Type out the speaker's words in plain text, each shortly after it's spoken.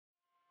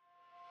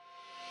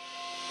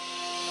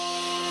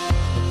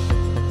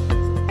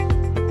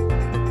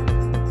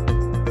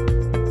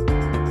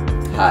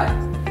Hi,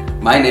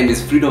 my name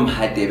is Freedom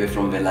Hadebe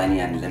from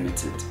Velani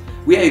Unlimited.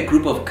 We are a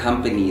group of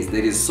companies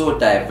that is so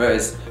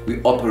diverse,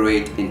 we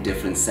operate in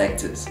different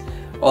sectors,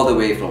 all the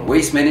way from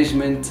waste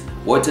management,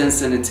 water and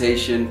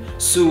sanitation,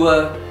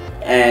 sewer,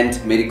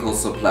 and medical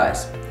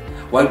supplies.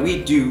 What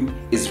we do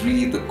is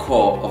really the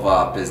core of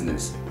our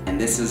business,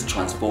 and this is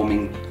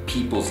transforming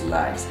people's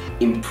lives,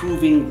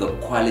 improving the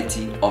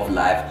quality of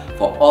life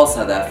for all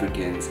South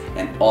Africans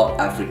and all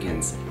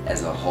Africans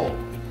as a whole.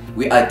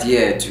 We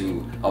adhere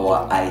to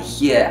our I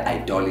hear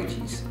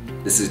ideologies.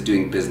 This is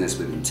doing business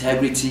with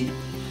integrity,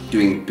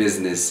 doing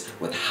business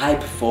with high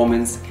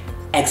performance,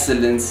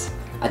 excellence,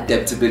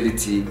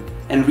 adaptability,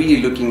 and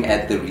really looking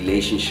at the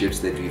relationships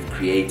that we've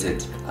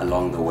created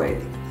along the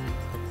way.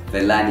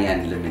 Velani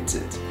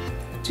Unlimited.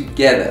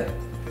 Together,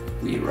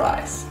 we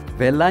rise.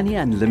 Velani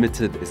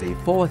Unlimited is a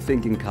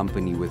forward-thinking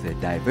company with a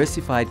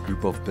diversified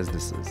group of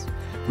businesses.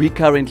 We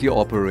currently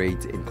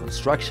operate in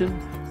construction,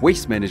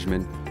 waste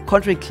management,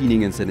 contract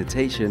cleaning and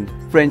sanitation,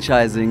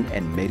 franchising,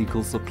 and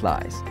medical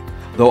supplies.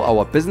 Though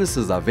our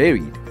businesses are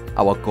varied,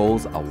 our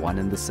goals are one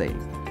and the same: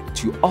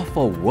 to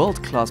offer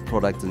world-class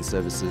products and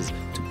services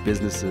to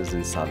businesses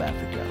in South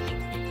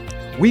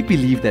Africa. We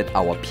believe that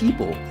our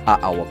people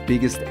are our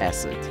biggest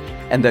asset,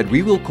 and that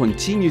we will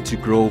continue to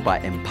grow by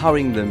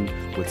empowering them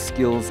with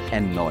skills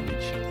and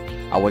knowledge.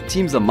 Our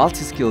teams are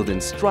multi-skilled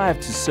and strive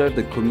to serve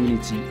the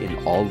community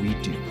in all we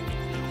do.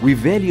 We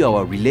value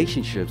our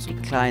relationships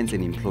with clients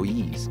and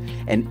employees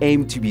and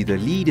aim to be the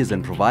leaders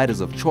and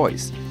providers of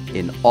choice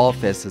in all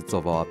facets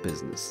of our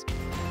business.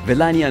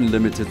 Velani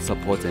Unlimited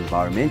supports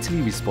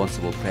environmentally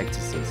responsible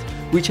practices,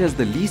 which has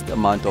the least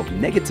amount of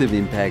negative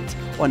impact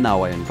on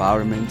our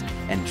environment,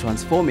 and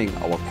transforming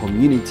our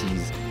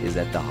communities is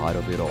at the heart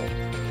of it all.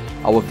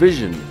 Our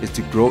vision is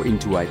to grow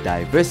into a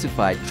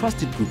diversified,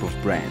 trusted group of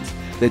brands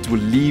that will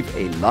leave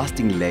a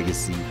lasting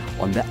legacy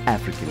on the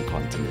African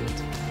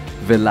continent.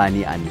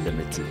 Velani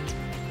Unlimited.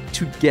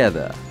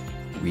 Together,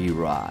 we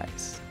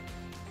rise.